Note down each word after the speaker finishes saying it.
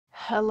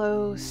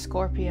Hello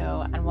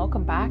Scorpio, and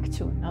welcome back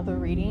to another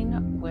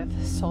reading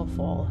with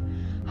Soulful.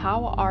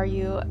 How are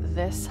you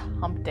this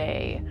hump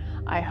day?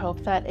 I hope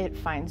that it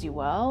finds you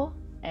well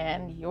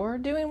and you're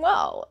doing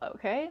well,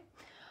 okay?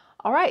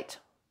 All right.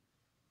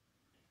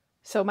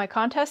 So my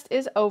contest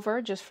is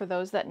over, just for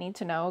those that need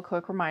to know, a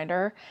quick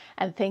reminder.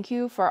 And thank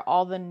you for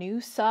all the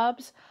new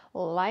subs,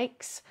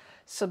 likes,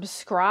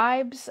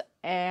 subscribes,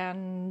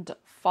 and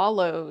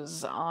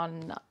follows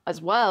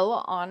as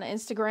well on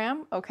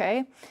Instagram,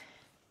 okay?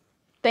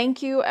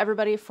 Thank you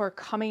everybody for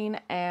coming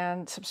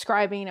and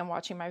subscribing and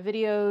watching my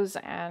videos.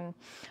 And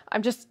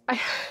I'm just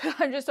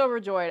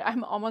overjoyed.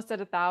 I'm almost at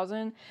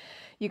 1,000.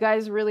 You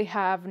guys really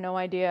have no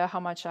idea how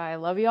much I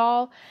love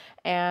y'all.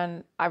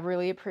 And I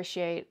really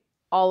appreciate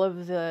all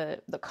of the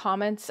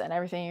comments and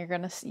everything you're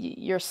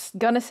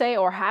gonna say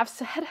or have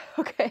said,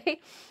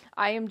 okay?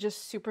 I am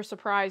just super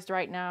surprised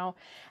right now.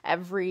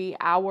 Every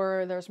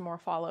hour there's more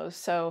follows.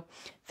 So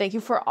thank you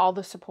for all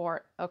the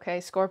support, okay?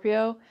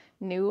 Scorpio,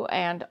 new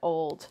and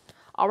old.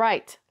 All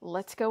right,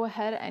 let's go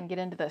ahead and get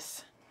into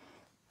this.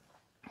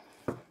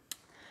 All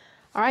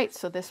right,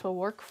 so this will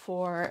work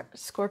for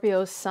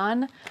Scorpio's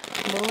sun,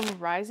 moon,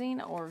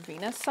 rising, or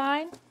Venus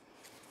sign.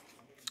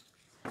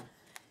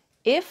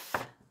 If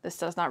this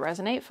does not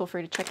resonate, feel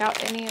free to check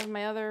out any of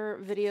my other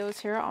videos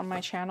here on my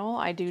channel.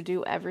 I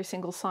do every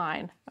single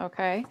sign,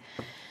 okay?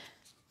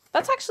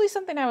 That's actually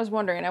something I was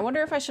wondering. I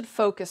wonder if I should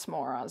focus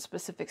more on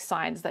specific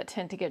signs that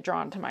tend to get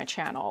drawn to my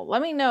channel.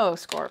 Let me know,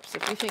 Scorps,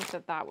 if you think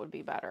that that would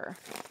be better.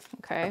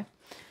 Okay.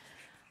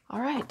 All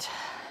right.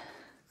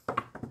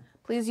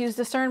 Please use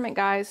discernment,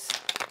 guys.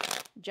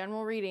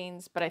 General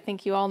readings, but I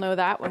think you all know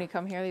that when you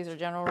come here, these are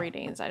general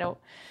readings. I don't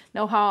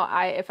know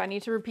if I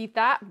need to repeat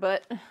that,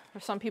 but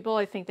for some people,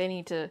 I think they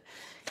need to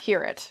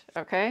hear it.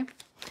 Okay.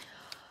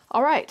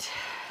 All right.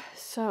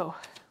 So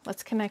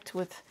let's connect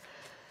with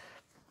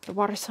the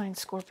water sign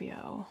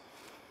Scorpio.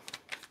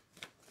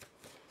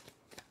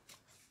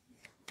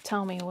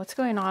 Tell me what's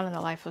going on in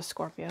the life of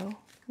Scorpio.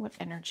 What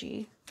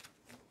energy?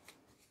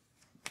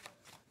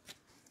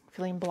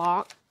 Feeling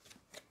blocked?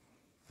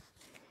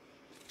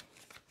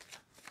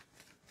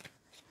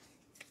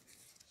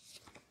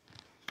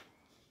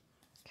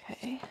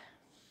 Okay.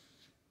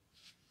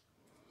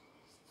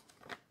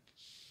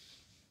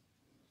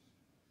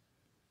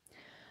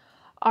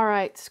 All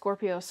right,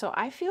 Scorpio. So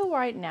I feel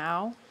right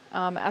now,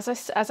 as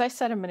I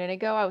said a minute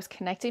ago, I was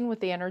connecting with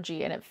the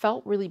energy and it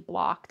felt really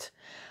blocked.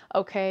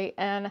 Okay.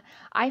 And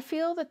I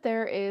feel that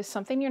there is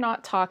something you're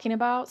not talking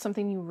about,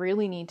 something you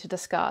really need to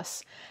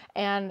discuss.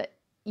 And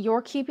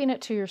you're keeping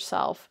it to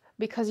yourself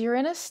because you're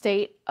in a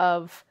state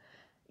of,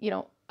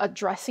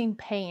 addressing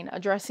pain,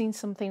 addressing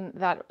something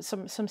that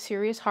some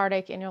serious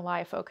heartache in your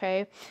life.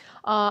 Okay.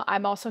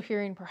 I'm also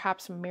hearing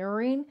perhaps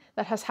mirroring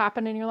that has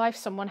happened in your life.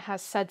 Someone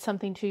has said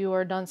something to you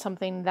or done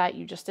something that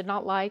you just did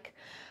not like.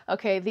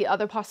 Okay. The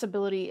other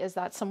possibility is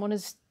that someone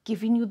is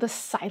giving you the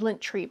silent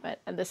treatment.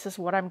 And this is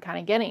what I'm kind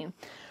of getting,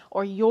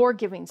 or you're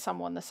giving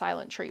someone the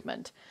silent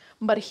treatment.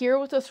 But here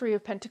with the Three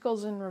of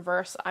Pentacles in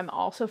reverse, I'm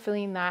also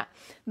feeling that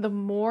the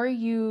more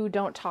you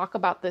don't talk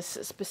about this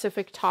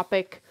specific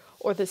topic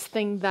or this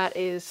thing that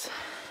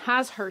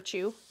has hurt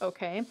you,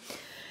 okay,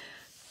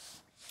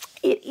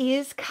 it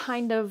is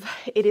kind of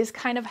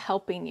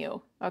helping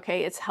you,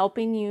 okay? It's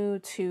helping you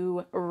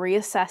to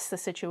reassess the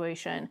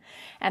situation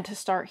and to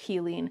start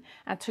healing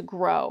and to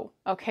grow,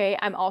 okay?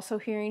 I'm also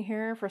hearing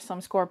here for some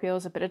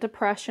Scorpios, a bit of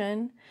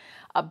depression,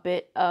 a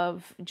bit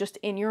of just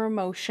in your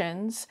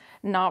emotions,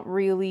 not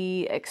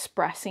really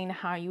expressing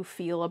how you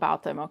feel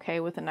about them, okay?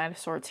 With the Knight of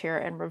Swords here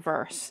in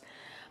reverse.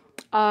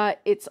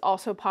 It's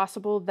also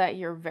possible that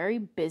you're very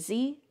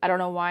busy. I don't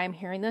know why I'm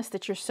hearing this,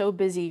 that you're so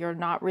busy, you're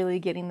not really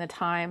getting the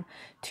time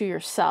to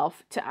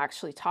yourself to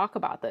actually talk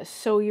about this.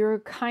 So you're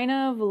kind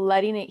of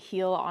letting it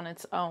heal on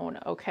its own,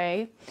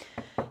 okay?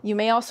 You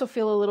may also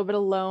feel a little bit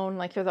alone,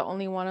 like you're the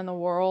only one in the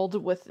world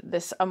with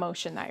this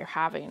emotion that you're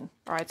having.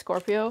 All right,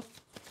 Scorpio?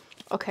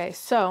 Okay,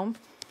 so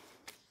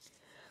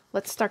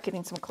let's start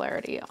getting some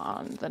clarity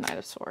on the Knight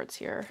of Swords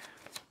here.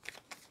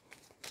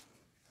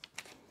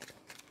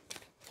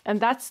 And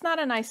that's not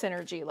a nice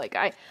energy. Like,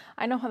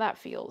 I know how that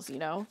feels,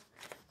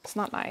 It's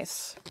not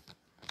nice.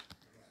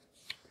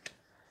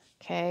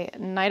 Okay,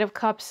 Knight of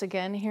Cups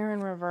again here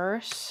in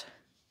reverse.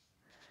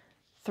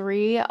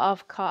 Three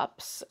of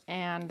Cups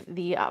and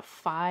the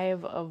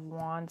Five of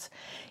Wands.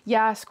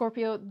 Yeah,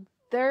 Scorpio,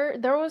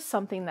 there was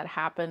something that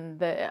happened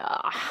that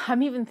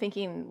I'm even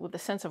thinking with a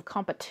sense of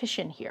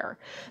competition here.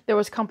 There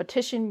was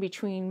competition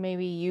between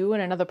maybe you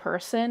and another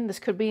person. This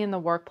could be in the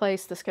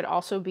workplace. This could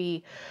also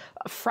be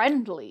a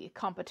friendly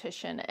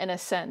competition in a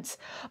sense.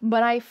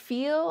 But I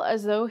feel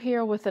as though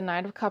here with the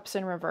Knight of Cups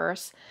in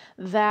reverse,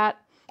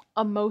 that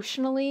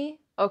emotionally,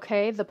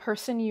 okay, the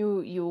person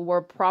you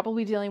were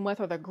probably dealing with,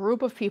 or the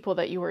group of people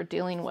that you were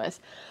dealing with,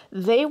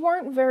 they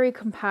weren't very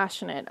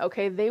compassionate,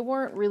 okay? They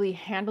weren't really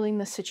handling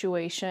the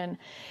situation,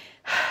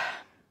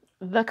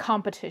 the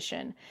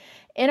competition,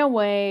 in a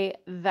way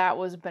that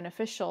was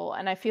beneficial.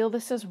 And I feel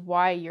this is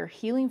why you're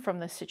healing from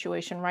this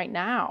situation right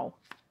now,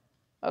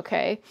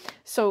 okay?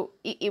 So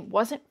it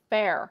wasn't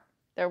fair.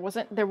 There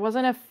wasn't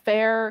a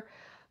fair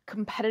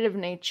competitive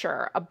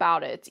nature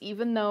about it.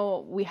 Even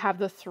though we have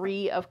the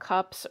Three of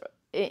Cups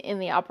in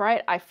the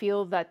upright, I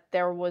feel that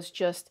there was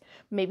just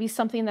maybe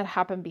something that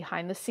happened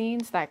behind the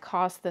scenes that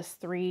caused this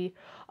Three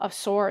of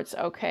Swords,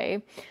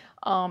 okay?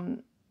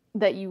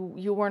 That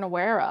you weren't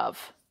aware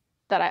of,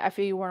 that I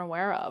feel you weren't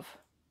aware of.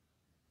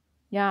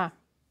 Yeah.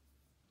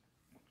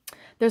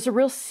 There's a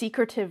real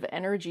secretive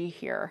energy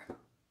here.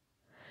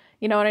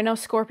 You know, and I know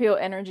Scorpio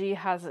energy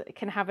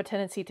can have a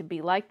tendency to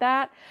be like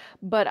that,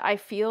 but I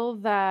feel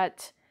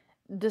that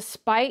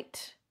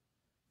despite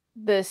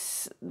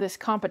this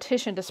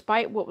competition,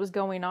 despite what was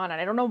going on, and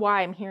I don't know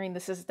why I'm hearing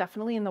this is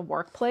definitely in the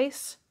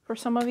workplace for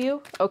some of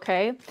you,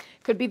 okay?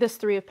 Could be this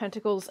Three of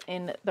Pentacles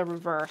in the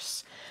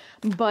reverse.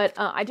 But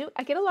I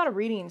get a lot of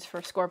readings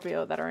for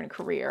Scorpio that are in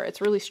career.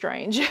 It's really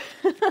strange.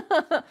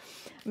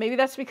 Maybe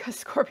that's because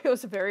Scorpio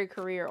is very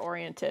career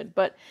oriented.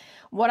 But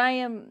what I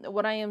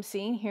am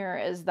seeing here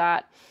is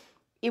that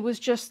it was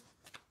just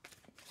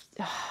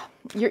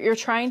you're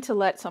trying to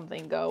let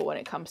something go when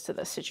it comes to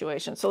this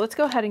situation. So let's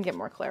go ahead and get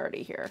more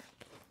clarity here.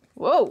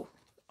 Whoa!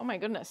 Oh my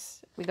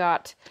goodness, we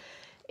got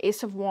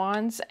Ace of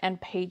Wands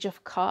and Page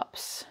of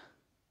Cups.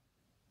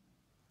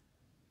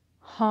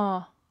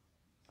 Huh.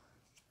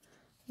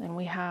 Then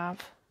we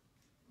have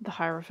the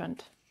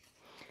Hierophant.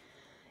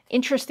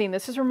 Interesting.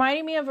 This is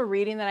reminding me of a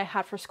reading that I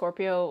had for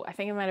Scorpio. I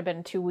think it might have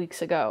been 2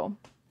 weeks ago,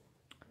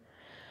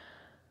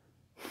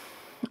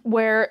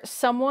 where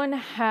someone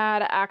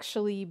had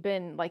actually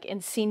been like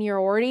in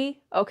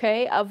seniority,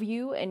 okay, of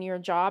you and your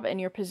job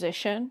and your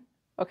position,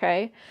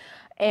 okay?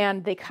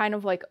 And they kind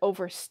of like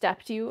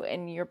overstepped you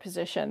in your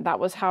position. That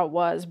was how it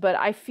was. But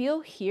I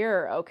feel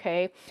here,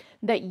 okay,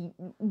 that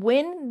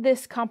when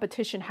this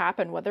competition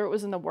happened, whether it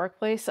was in the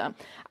workplace,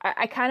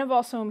 I kind of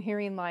also am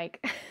hearing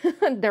like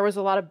there was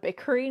a lot of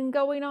bickering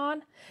going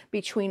on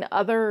between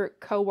other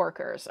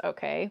coworkers,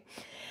 okay?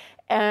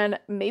 And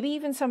maybe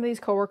even some of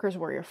these coworkers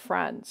were your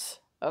friends,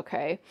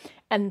 okay?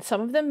 And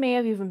some of them may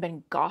have even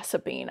been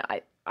gossiping.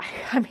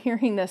 I'm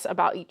hearing this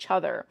about each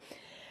other.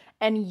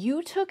 And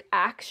you took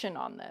action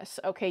on this,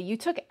 okay? You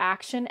took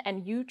action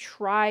and you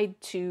tried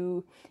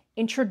to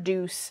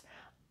introduce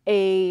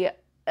an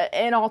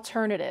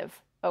alternative,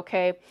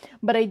 okay?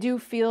 But I do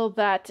feel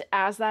that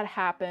as that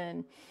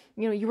happened,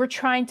 you know, you were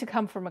trying to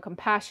come from a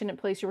compassionate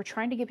place. You were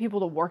trying to get people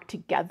to work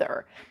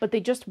together, but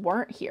they just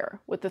weren't here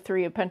with the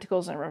Three of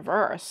Pentacles in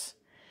reverse.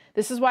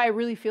 This is why I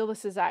really feel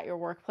this is at your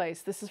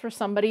workplace. This is for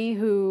somebody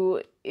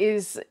who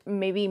is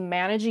maybe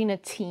managing a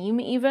team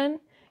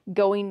even,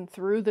 going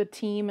through the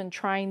team and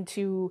trying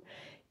to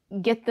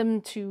get them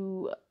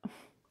to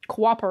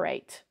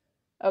cooperate,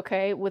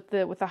 okay, with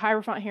the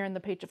Hierophant here and the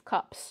Page of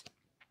Cups.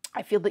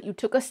 I feel that you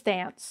took a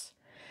stance,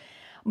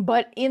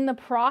 but in the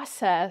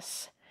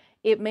process,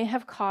 it may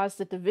have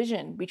caused a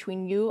division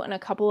between you and a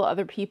couple of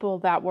other people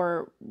that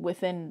were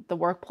within the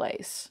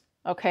workplace,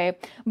 okay?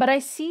 But I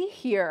see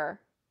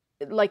here,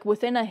 like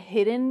within a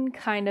hidden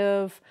kind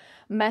of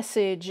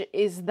message,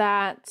 is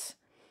that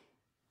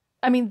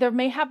I mean, there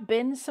may have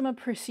been some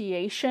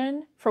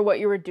appreciation for what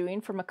you were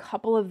doing from a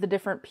couple of the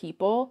different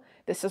people.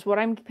 This is what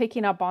I'm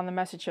picking up on the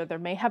message here. There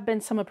may have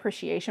been some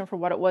appreciation for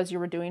what it was you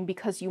were doing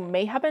because you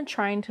may have been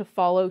trying to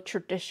follow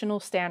traditional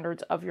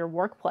standards of your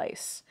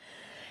workplace.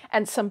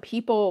 And some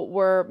people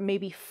were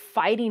maybe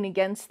fighting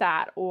against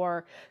that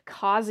or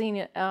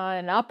causing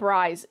an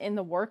uprise in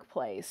the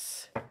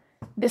workplace.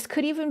 This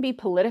could even be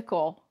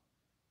political.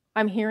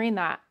 I'm hearing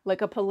that,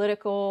 like a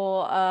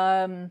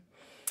political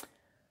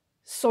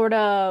sort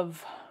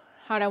of,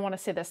 how do I want to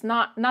say this?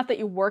 Not that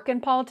you work in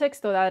politics,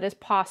 though that is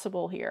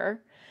possible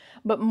here,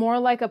 but more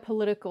like a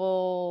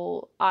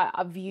political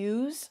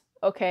views,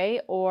 okay?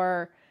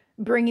 Or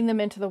bringing them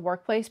into the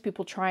workplace,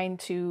 people trying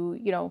to,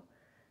 you know,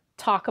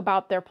 talk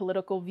about their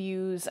political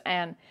views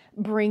and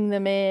bring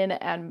them in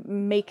and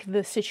make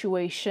the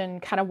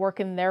situation kind of work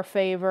in their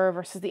favor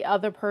versus the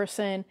other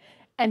person.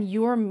 And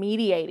you're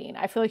mediating.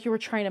 I feel like you were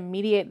trying to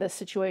mediate this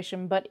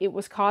situation, but it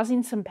was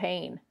causing some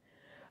pain.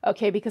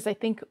 Okay, because I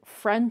think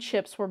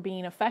friendships were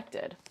being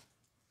affected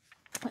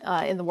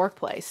in the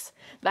workplace.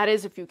 That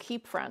is, if you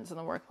keep friends in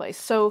the workplace.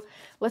 So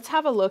let's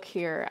have a look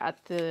here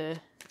at the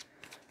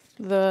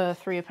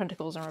Three of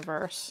Pentacles in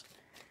reverse.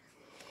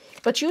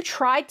 But you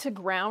tried to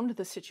ground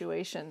the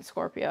situation,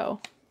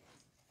 Scorpio.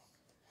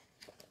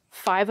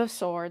 Five of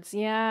Swords,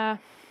 yeah.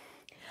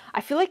 I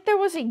feel like there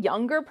was a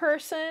younger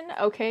person,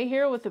 okay,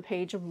 here with the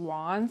Page of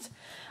Wands.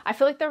 I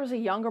feel like there was a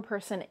younger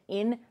person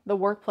in the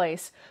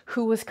workplace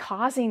who was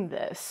causing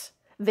this.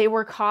 They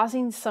were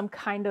causing some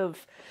kind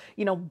of,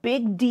 you know,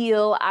 big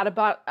deal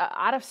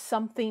out of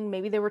something.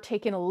 Maybe they were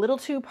taking a little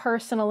too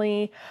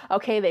personally.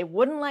 Okay, they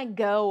wouldn't let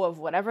go of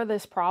whatever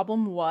this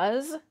problem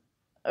was.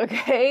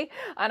 Okay,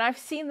 and I've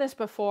seen this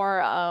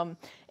before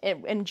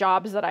in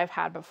jobs that I've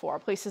had before,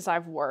 places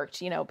I've worked,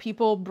 you know,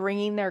 people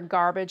bringing their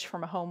garbage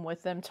from home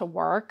with them to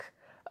work,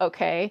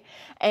 okay,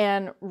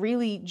 and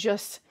really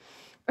just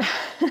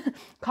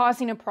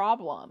causing a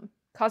problem,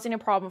 causing a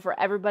problem for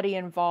everybody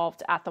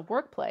involved at the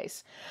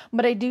workplace.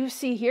 But I do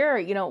see here,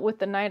 you know, with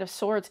the Knight of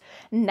Swords,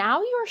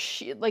 now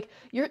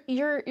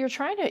you're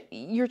trying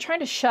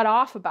to shut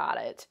off about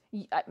it.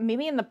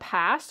 Maybe in the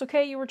past,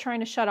 okay, you were trying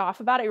to shut off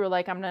about it. You were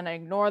like, I'm going to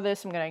ignore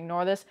this. I'm going to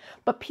ignore this.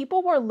 But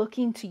people were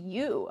looking to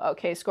you,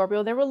 okay,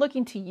 Scorpio. They were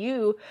looking to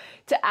you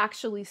to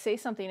actually say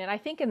something. And I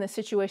think in this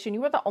situation,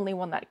 you were the only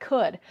one that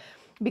could,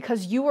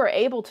 because you were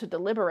able to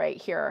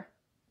deliberate here.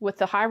 With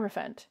the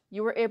Hierophant,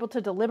 you were able to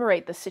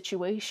deliberate the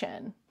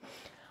situation.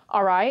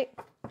 All right.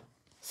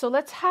 So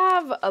let's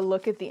have a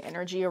look at the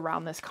energy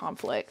around this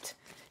conflict.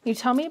 Can you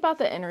tell me about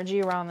the energy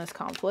around this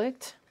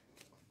conflict?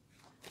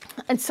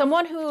 And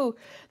the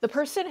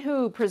person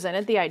who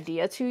presented the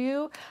idea to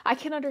you, I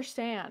can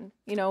understand,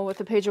 you know, with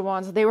the Page of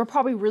Wands, they were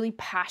probably really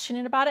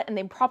passionate about it, and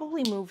they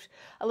probably moved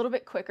a little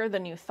bit quicker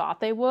than you thought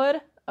they would.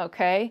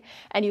 Okay.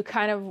 And you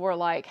kind of were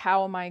like,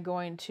 how am I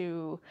going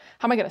to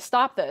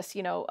stop this?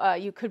 You know,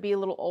 you could be a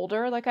little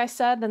older, like I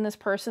said, than this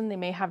person. They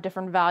may have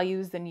different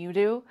values than you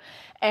do.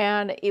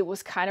 And it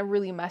was kind of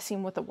really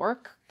messing with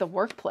the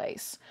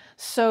workplace.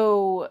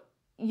 So,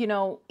 you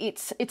know,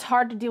 it's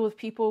hard to deal with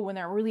people when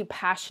they're really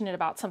passionate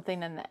about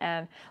something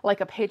and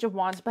like a Page of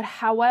Wands. But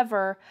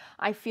however,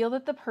 I feel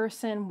that the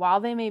person, while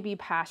they may be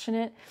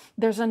passionate,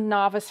 there's a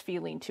novice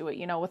feeling to it.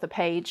 You know, with a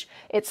page,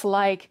 it's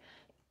like,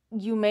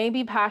 you may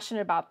be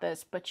passionate about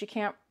this, but you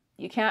can't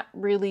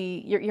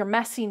really, you're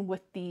messing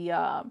with the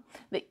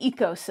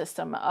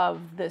ecosystem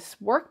of this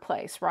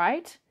workplace,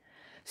 right?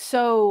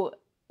 So,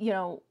 you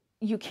know,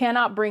 you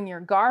cannot bring your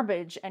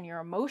garbage and your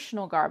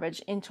emotional garbage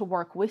into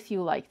work with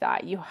you like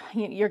that. You're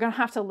going to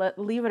have to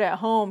leave it at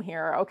home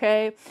here,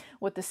 okay?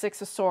 With the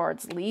Six of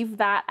Swords, leave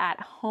that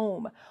at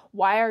home.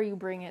 Why are you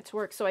bringing it to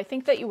work? So I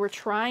think that you were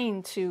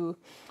trying to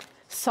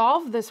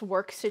solve this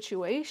work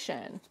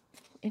situation.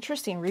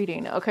 Interesting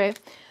reading, okay?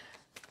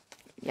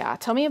 Yeah,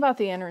 tell me about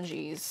the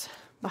energies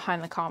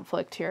behind the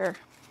conflict here.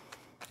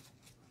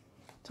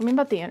 Tell me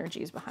about the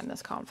energies behind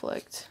this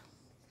conflict.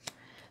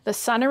 The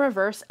Sun in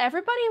reverse.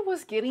 Everybody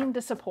was getting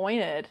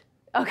disappointed.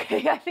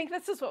 Okay, I think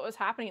this is what was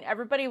happening.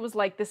 Everybody was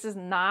like, this is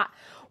not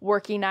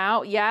working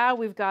out. Yeah,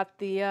 we've got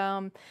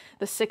the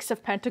Six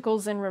of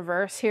Pentacles in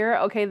reverse here.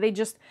 Okay,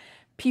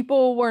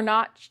 people were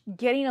not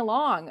getting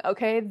along.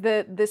 Okay,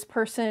 this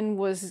person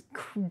was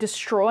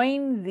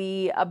destroying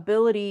the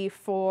ability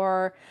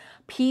for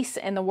peace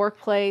in the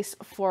workplace,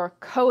 for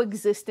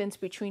coexistence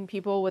between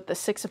people with the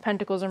Six of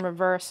Pentacles in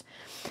reverse,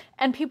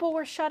 and people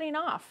were shutting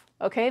off.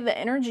 Okay, the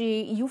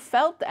energy, you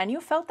felt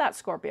that,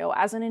 Scorpio,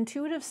 as an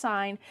intuitive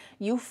sign,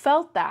 you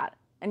felt that.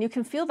 And you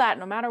can feel that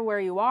no matter where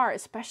you are,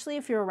 especially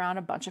if you're around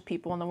a bunch of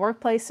people in the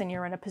workplace and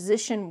you're in a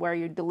position where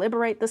you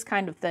deliberate this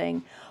kind of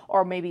thing,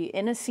 or maybe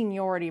in a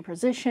seniority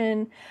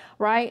position,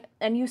 right?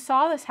 And you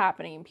saw this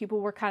happening.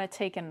 People were kind of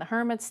taking the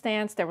hermit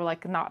stance. They were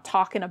like not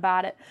talking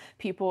about it.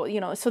 People, you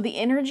know, so the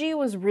energy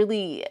was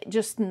really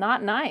just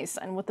not nice.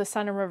 And with the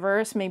Sun in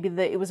reverse, maybe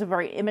it was a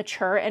very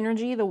immature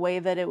energy, the way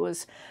that it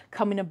was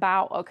coming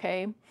about,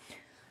 okay?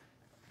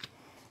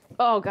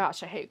 Oh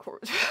gosh, I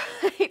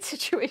hate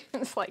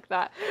situations like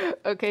that.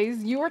 Okay,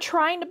 you were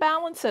trying to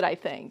balance it, I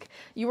think.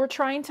 You were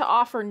trying to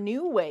offer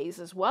new ways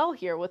as well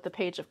here with the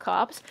Page of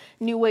Cups,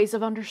 new ways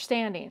of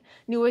understanding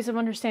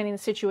the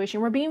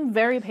situation. We're being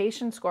very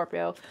patient,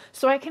 Scorpio.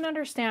 So I can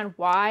understand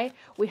why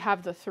we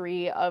have the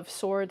Three of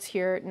Swords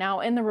here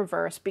now in the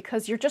reverse,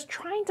 because you're just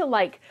trying to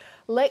like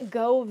let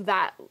go of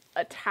that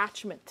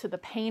attachment to the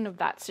pain of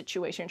that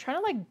situation. You're trying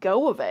to let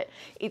go of it.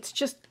 It's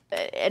just,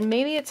 and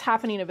maybe it's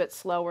happening a bit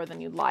slower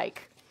than you'd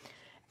like.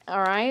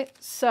 All right.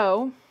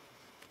 So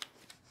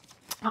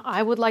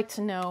I would like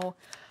to know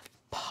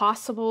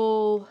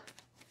possible,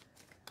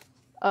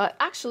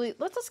 actually,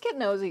 let's get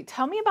nosy.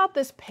 Tell me about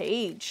this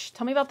page.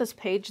 Tell me about this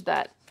page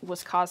that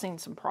was causing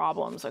some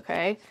problems.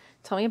 Okay.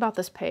 Tell me about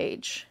this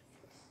page.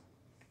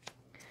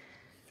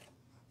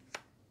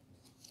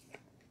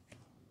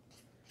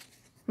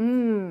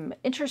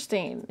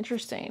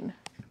 Interesting.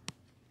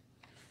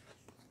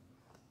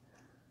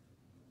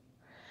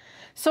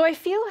 So I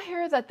feel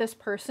here that this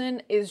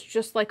person is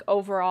just like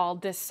overall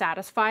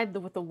dissatisfied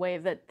with the way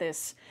that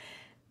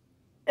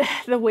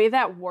the way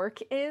that work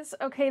is,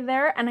 okay,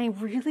 there. And I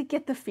really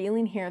get the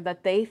feeling here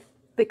that they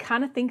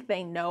kind of think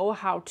they know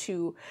how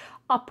to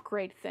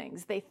upgrade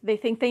things. They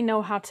think they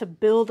know how to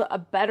build a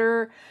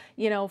better,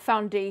 you know,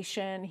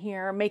 foundation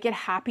here, make it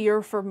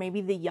happier for maybe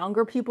the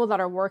younger people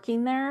that are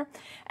working there.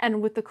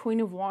 And with the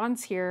Queen of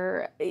Wands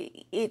here,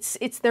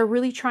 they're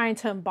really trying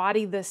to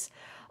embody this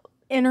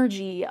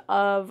energy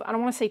of, I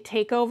don't want to say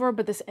takeover,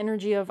 but this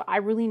energy of, I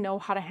really know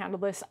how to handle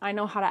this. I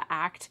know how to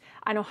act.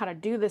 I know how to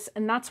do this.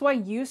 And that's why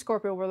you,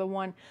 Scorpio, were the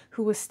one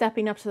who was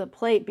stepping up to the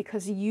plate,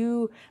 because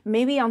you,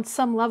 maybe on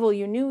some level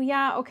you knew,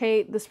 yeah,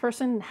 okay, this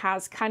person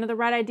has kind of the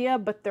right idea,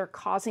 but they're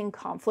causing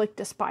conflict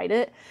despite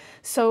it.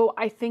 So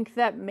I think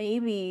that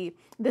maybe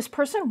this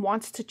person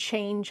wants to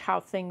change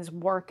how things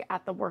work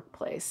at the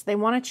workplace. They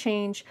want to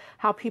change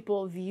how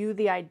people view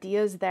the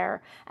ideas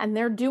there. And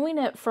they're doing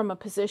it from a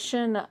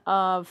position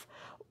of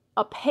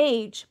a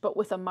page, but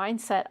with a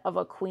mindset of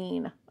a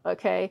queen.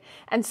 Okay.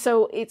 And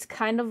so it's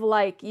kind of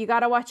like, you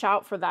got to watch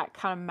out for that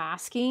kind of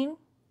masking,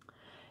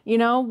 you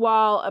know,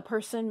 while a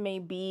person may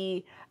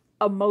be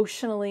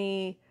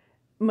emotionally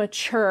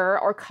mature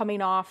or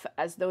coming off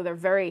as though they're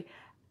very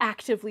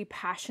actively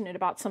passionate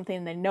about something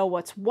and they know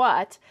what's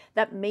what,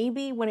 that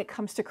maybe when it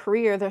comes to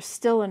career, they're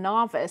still a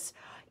novice,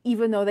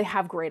 even though they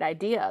have great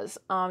ideas.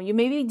 You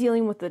may be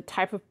dealing with the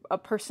type of a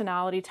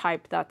personality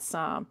type that's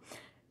a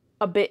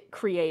bit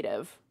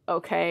creative,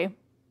 okay?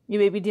 You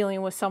may be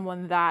dealing with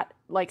someone that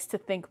likes to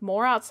think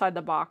more outside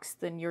the box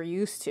than you're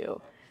used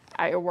to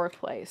at your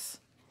workplace.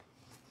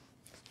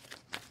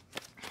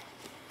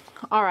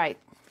 All right.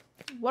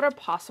 What are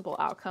possible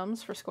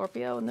outcomes for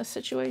Scorpio in this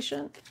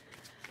situation?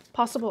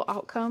 Possible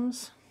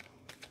outcomes.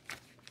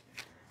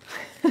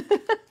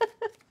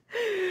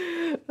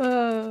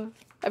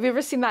 Have you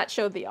ever seen that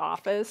show, The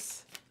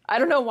Office? I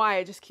don't know why.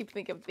 I just keep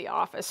thinking of The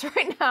Office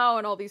right now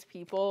and all these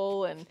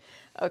people. And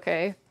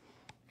okay.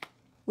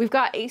 We've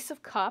got Ace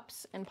of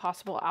Cups and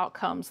possible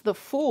outcomes. The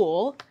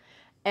Fool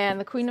and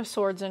the Queen of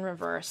Swords in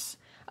reverse.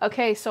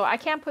 Okay, so I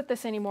can't put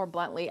this any more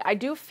bluntly. I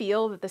do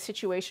feel that the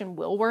situation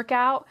will work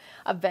out.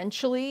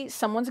 Eventually,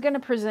 someone's going to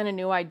present a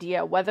new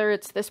idea, whether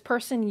it's this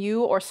person,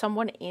 you, or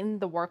someone in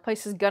the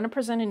workplace is going to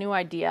present a new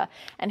idea.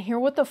 And here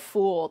with the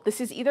Fool,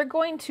 this is either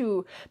going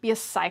to be a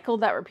cycle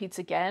that repeats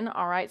again,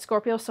 all right,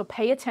 Scorpio? So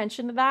pay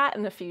attention to that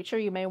in the future.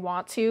 You may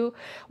want to,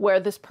 where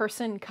this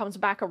person comes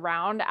back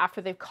around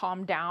after they've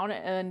calmed down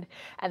and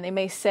they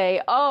may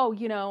say, oh,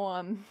 you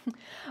know,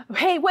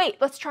 hey, wait,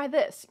 let's try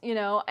this, you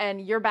know,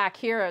 and you're back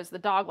here as the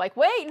dog, like,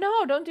 wait,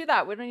 no, don't do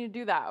that. We don't need to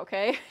do that.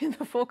 Okay.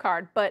 The Fool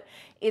card. But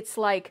it's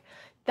like,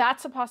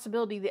 that's a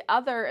possibility. The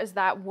other is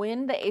that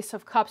when the Ace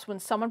of Cups, when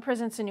someone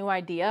presents a new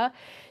idea,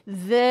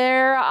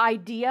 their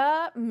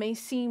idea may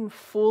seem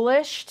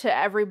foolish to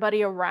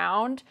everybody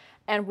around.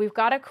 And we've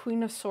got a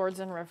Queen of Swords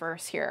in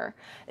reverse here.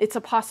 It's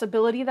a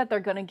possibility that they're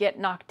going to get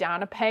knocked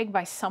down a peg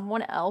by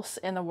someone else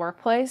in the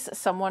workplace,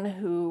 someone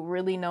who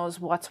really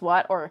knows what's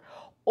what, or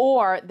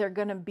they're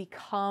going to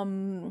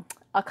become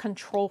a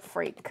control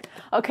freak.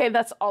 Okay,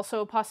 that's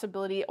also a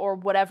possibility, or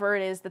whatever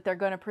it is that they're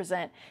going to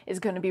present is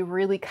going to be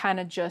really kind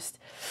of just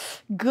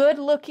good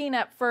looking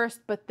at first,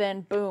 but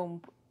then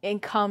boom, in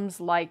comes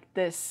like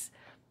this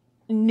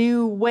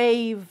new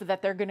wave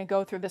that they're going to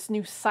go through, this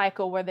new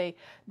cycle where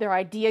their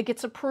idea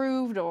gets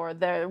approved, or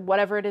their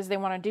whatever it is they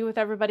want to do with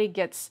everybody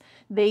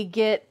they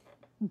get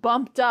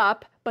bumped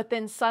up, but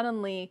then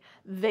suddenly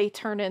they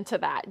turn into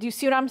that. Do you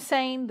see what I'm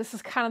saying? This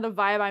is kind of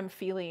the vibe I'm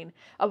feeling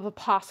of a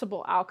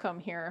possible outcome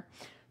here.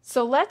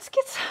 So let's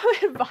get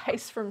some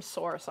advice from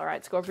Source. All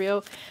right,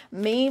 Scorpio,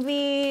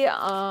 maybe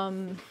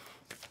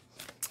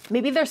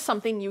there's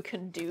something you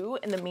can do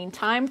in the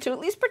meantime to at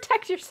least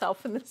protect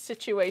yourself in this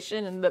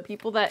situation and the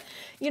people that,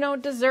 you know,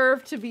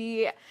 deserve to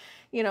be,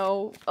 you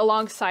know,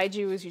 alongside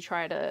you as you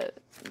try to,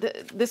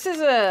 this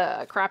is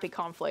a crappy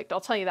conflict.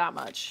 I'll tell you that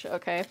much.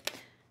 Okay.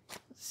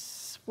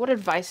 What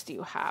advice do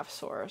you have,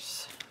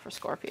 Source, for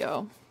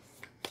Scorpio?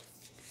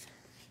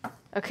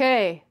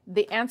 Okay,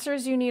 the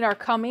answers you need are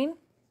coming.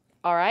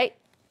 All right.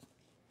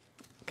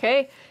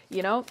 Okay,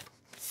 you know,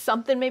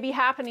 something may be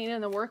happening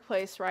in the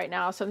workplace right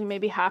now. Something may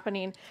be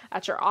happening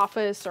at your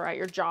office or at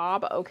your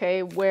job,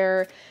 okay,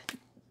 where,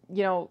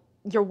 you know,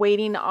 you're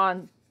waiting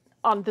on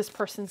this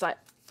person's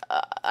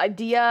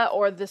idea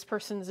or this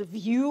person's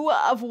view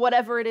of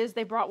whatever it is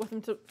they brought with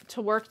them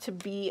to work to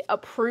be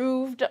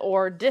approved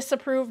or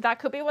disapproved. That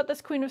could be what this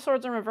Queen of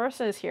Swords in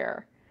reverse is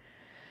here.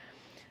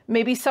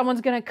 Maybe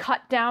someone's going to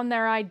cut down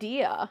their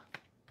idea,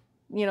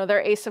 you know,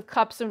 their Ace of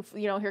Cups, and,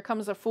 you know, here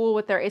comes a Fool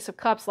with their Ace of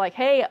Cups, like,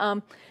 hey,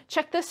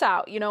 check this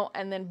out, you know,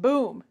 and then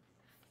boom.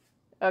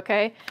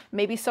 Okay.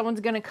 Maybe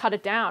someone's going to cut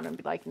it down and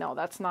be like, no,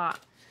 that's not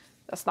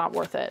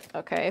worth it.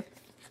 Okay.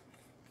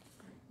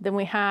 Then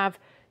we have,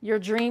 your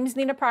dreams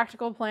need a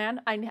practical plan.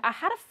 I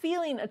had a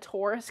feeling a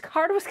Taurus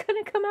card was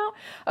going to come out.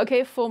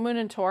 Okay, full moon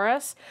in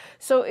Taurus.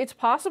 So it's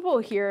possible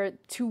here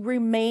to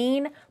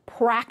remain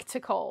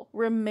practical,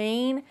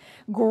 remain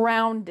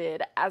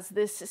grounded as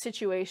this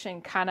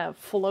situation kind of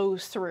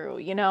flows through.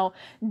 You know,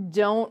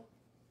 don't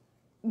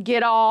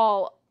get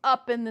all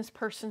up in this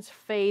person's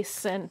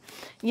face and,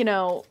 you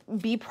know,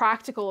 be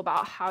practical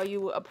about how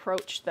you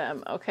approach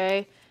them.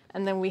 Okay.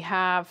 And then we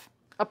have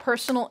a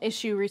personal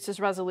issue reaches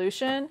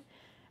resolution.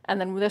 And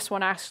then this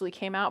one actually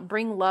came out,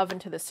 bring love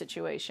into this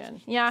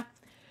situation. Yeah.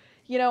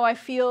 You know, I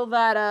feel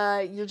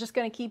that you're just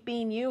going to keep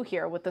being you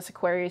here with this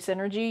Aquarius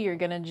energy. You're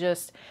going to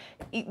just,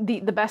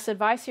 the best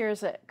advice here is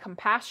that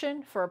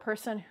compassion for a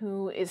person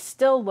who is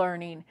still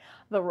learning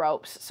the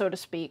ropes, so to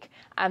speak.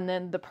 And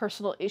then the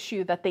personal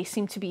issue that they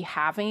seem to be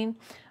having,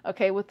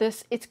 okay, with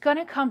this, it's going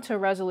to come to a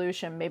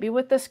resolution. Maybe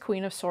with this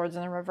Queen of Swords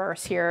in the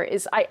reverse here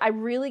is, I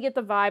really get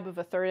the vibe of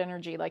a third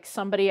energy, like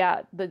somebody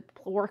at the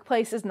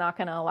workplace is not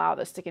going to allow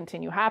this to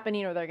continue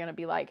happening, or they're going to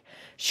be like,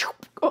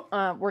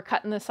 we're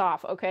cutting this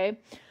off, okay?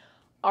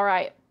 All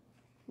right,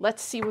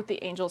 let's see what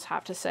the angels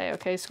have to say,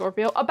 okay,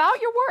 Scorpio, about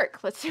your work.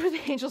 Let's see what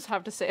the angels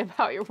have to say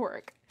about your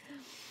work.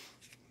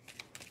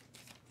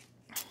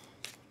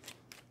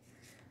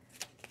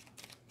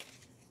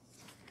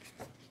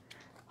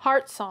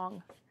 Heart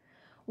song.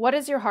 What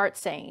is your heart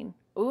saying?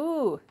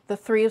 Ooh, the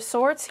Three of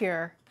Swords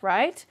here,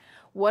 right?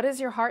 What is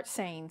your heart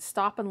saying?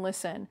 Stop and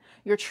listen.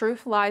 Your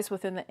truth lies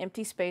within the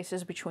empty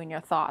spaces between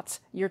your thoughts.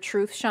 Your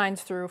truth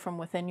shines through from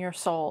within your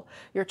soul.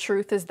 Your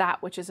truth is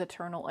that which is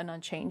eternal and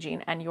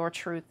unchanging, and your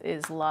truth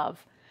is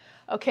love.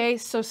 Okay,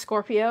 so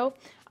Scorpio,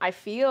 I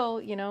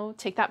feel, you know,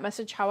 take that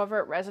message however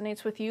it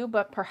resonates with you,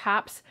 but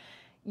perhaps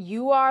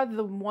you are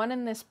the one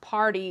in this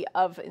party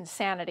of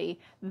insanity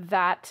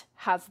that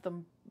has the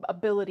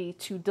ability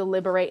to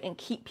deliberate and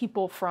keep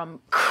people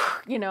from,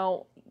 you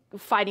know,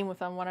 fighting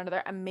with one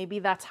another. And maybe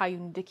that's how you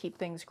need to keep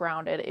things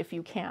grounded if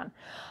you can.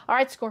 All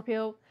right,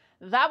 Scorpio,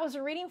 that was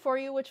a reading for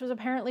you, which was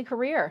apparently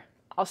career.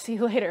 I'll see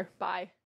you later. Bye.